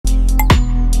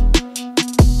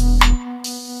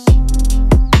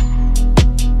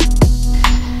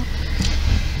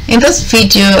In this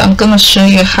video, I'm going to show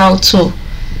you how to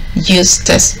use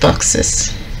text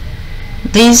boxes.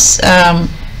 This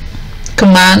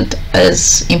command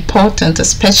is important,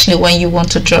 especially when you want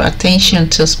to draw attention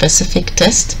to a specific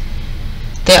text.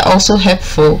 They are also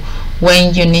helpful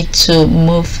when you need to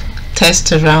move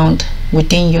text around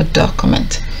within your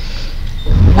document.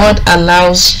 What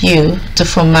allows you to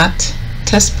format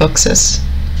text boxes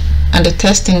and the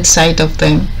text inside of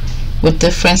them with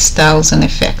different styles and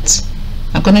effects.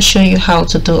 I'm going to show you how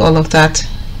to do all of that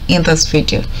in this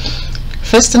video.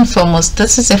 First and foremost,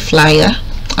 this is a flyer,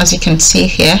 as you can see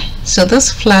here. So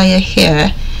this flyer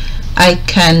here,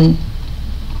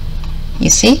 you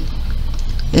see,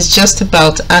 it's just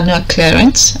about annual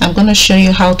clearance. I'm going to show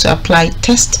you how to apply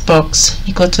text box.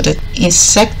 You go to the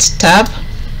Insert tab,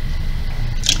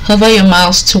 hover your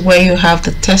mouse to where you have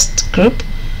the text group,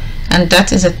 and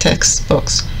that is a text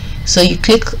box. So you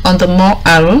click on the more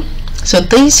arrow. So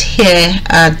these here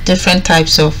are different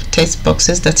types of text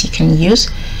boxes that you can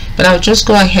use, but I'll just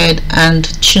go ahead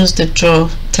and choose the draw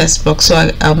text box.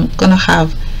 So I'm gonna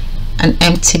have an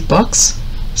empty box,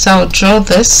 so I'll draw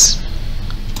this.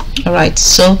 Alright,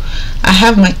 so I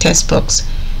have my text box.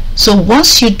 So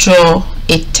once you draw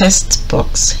a text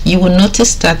box, you will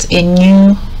notice that a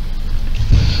new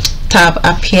tab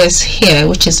appears here,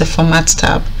 which is the format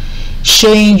tab,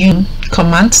 showing you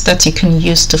commands that you can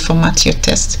use to format your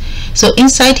text. So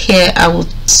inside here I will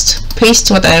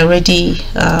paste what I already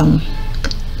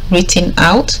written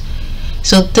out.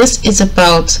 So this is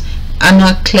about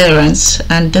annual clearance,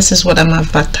 and this is what I'm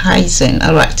advertising.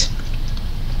 Alright,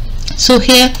 so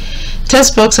here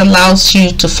text box allows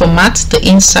you to format the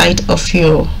inside of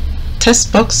your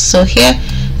text box. So here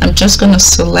I'm just going to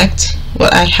select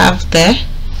what I have there,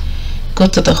 go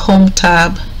to the home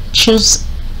tab, choose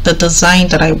the design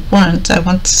that I want. I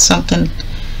want something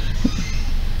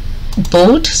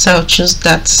bold, so I'll choose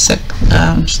that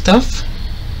stuff.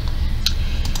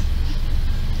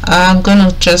 I'm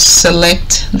gonna just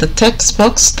select the text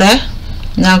box there.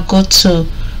 Now go to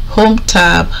home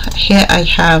tab. Here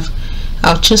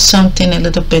I'll choose something a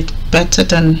little bit better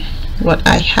than what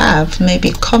I have, maybe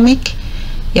comic.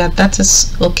 Yeah, that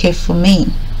is okay for me.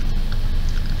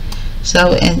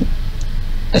 So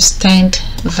extend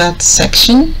that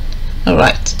section.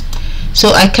 Alright, so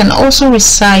I can also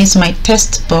resize my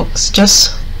text box.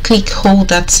 Just hold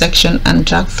that section and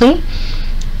drag through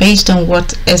based on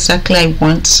what exactly I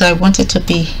want. So I want it to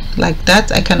be like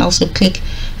that. I can also click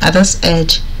at this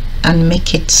edge and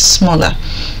make it smaller.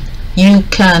 You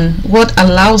can, what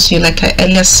allows you, like I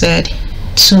earlier said,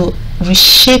 to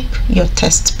reshape your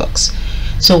text box.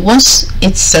 So once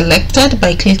it's selected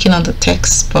by clicking on the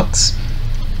text box,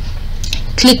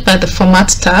 click by the format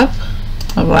tab.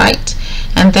 Alright,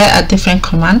 and there are different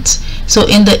commands. So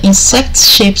in the insert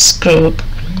shapes group,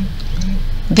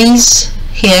 these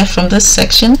here from this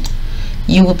section,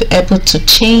 you will be able to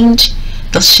change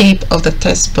the shape of the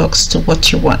text box to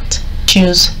what you want.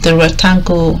 Choose the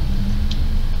rectangle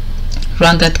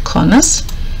rounded corners.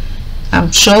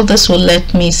 I'm sure this will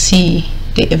let me see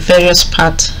the various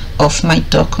parts of my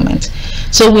document.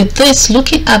 So with this,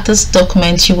 looking at this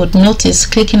document, you would notice,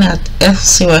 clicking at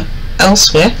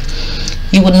elsewhere,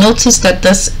 you will notice that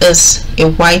this is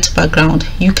a white background.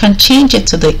 You can change it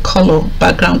to the color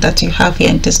background that you have here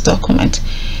in this document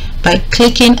by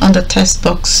clicking on the text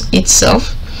box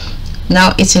itself.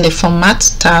 Now it's in the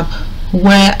format tab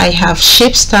where I have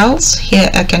shape styles. Here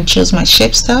I can choose my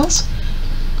shape styles.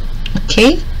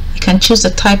 Okay, you can choose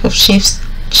the type of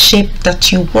shape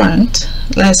that you want.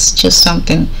 Let's choose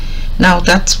something. Now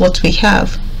that's what we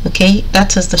have. Okay,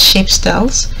 that is the shape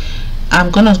styles.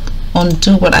 I'm gonna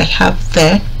undo what I have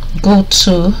there. Go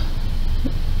to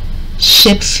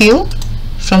shape fill.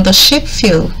 From the shape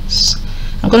fills,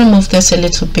 I'm going to move this a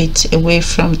little bit away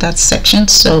from that section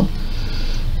so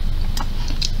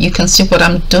you can see what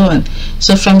I'm doing.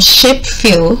 So from shape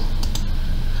fill,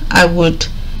 I would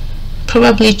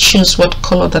probably choose what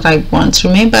color that I want.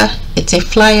 Remember, it's a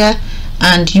flyer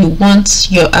and you want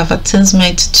your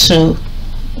advertisement to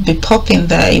be popping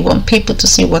there. You want people to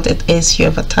see what it is you're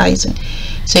advertising.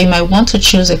 So you might want to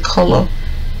choose a color,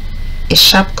 a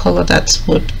sharp color that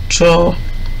would draw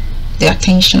the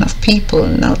attention of people.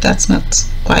 No, that's not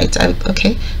quite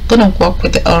okay. I'm gonna work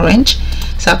with the orange,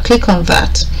 so I'll click on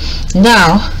that.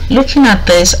 Now looking at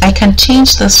this, I can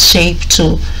change the shape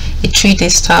to a 3D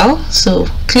style. So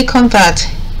click on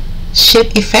that,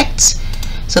 shape effects.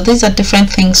 So these are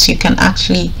different things you can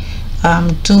actually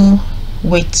do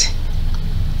with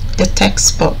the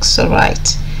text box.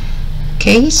 Alright,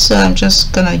 okay, so I'm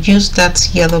just gonna use that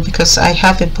yellow because I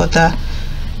have a border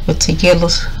with a yellow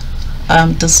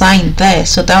design there,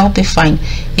 so that will be fine.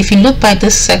 If you look by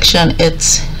this section,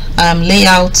 it's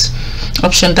layout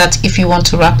option, that if you want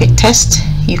to wrap a text,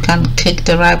 you can click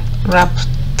the wrap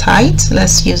tight.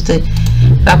 Let's use the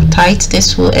wrap tight.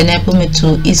 This will enable me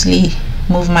to easily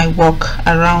move my work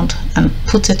around and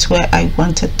put it where I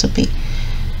want it to be.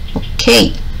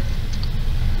 Okay,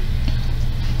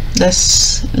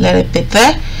 let's let it be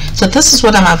there. So this is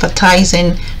what I'm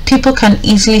advertising. People can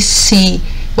easily see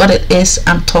what it is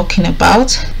I'm talking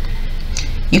about.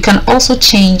 You can also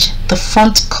change the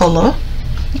font color,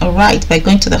 all right, by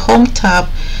going to the home tab,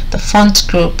 the font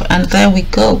group, and there we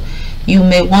go. You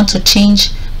may want to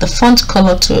change the font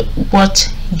color to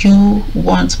what you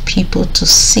want people to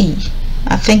see.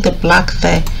 I think the black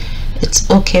there, it's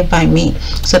okay by me,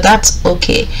 so that's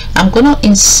okay. I'm going to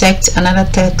insert another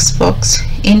text box.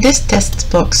 In this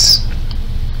text box,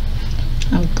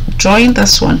 I'm drawing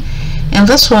this one. In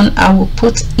this one, I will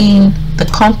put in the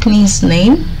company's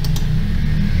name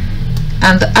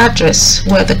and the address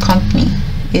where the company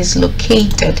is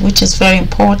located, which is very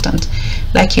important.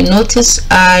 Like you notice,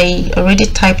 I already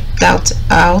typed that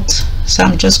out, so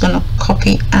I'm just going to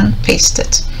copy and paste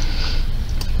it.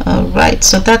 All right,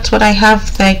 so that's what I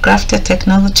have there, Grafted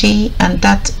Technology, and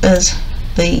that is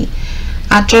the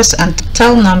address and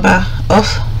tel number of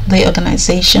the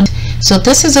organization. So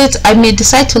this is it. I may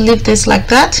decide to leave this like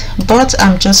that, but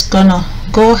I'm just gonna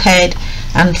go ahead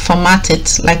and format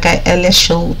it like I earlier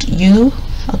showed you.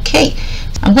 Okay,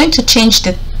 I'm going to change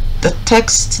the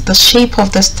text, the shape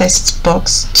of this text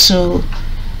box to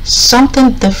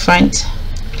something different.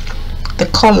 The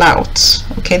call out.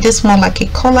 Okay, this is more like a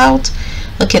call out.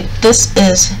 Okay, this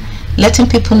is letting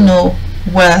people know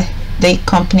where the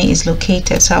company is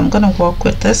located, so I'm going to work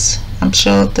with this. I'm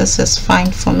sure this is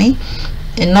fine for me,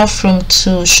 enough room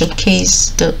to showcase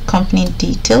the company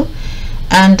detail.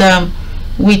 And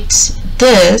with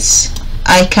this,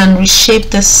 I can reshape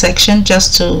this section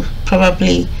just to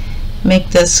probably make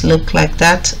this look like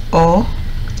that, or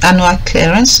annual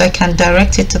clearance. So I can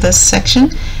direct it to this section,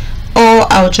 or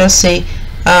I'll just say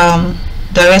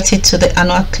direct it to the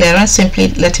annual clearance, simply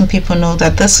letting people know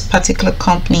that this particular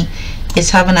company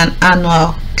is having an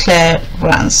annual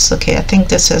clearance. Okay, I think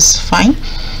this is fine.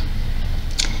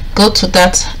 Go to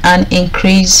that and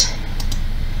increase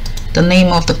the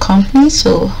name of the company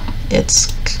so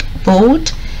it's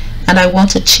bold, and I want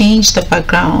to change the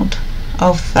background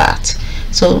of that.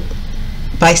 So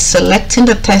by selecting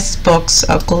the text box,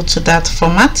 I'll go to that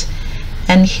format,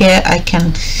 and here I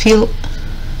can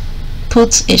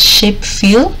put a shape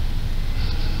fill,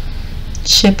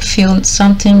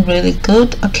 something really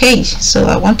good. Okay, so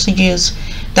I want to use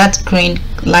that green,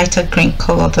 lighter green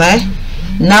color there.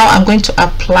 Now I'm going to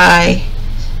apply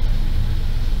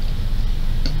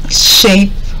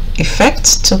shape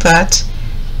effects to that.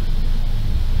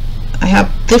 I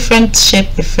have different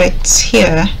shape effects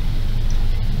here,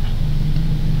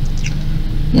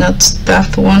 not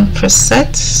that one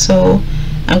preset, so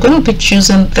I'm going to be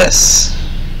choosing this.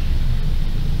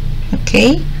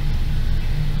 Okay,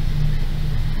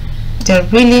 they're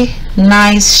really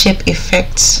nice shape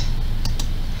effects.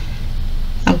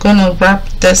 I'm going to wrap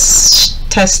this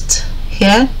text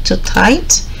here to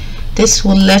tight. This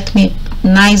will let me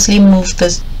nicely move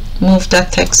that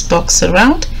text box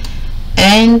around,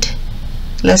 and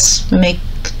let's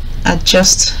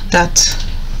adjust that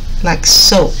like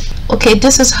so. Okay,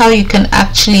 this is how you can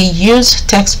actually use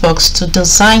text box to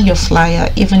design your flyer,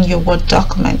 even your Word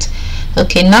document.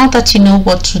 Okay, now that you know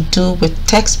what to do with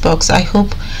text box, I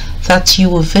hope that you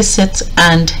will visit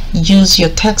and use your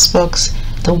text box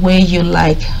the way you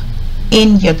like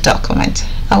in your document.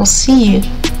 I'll see you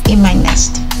in my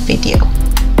next video.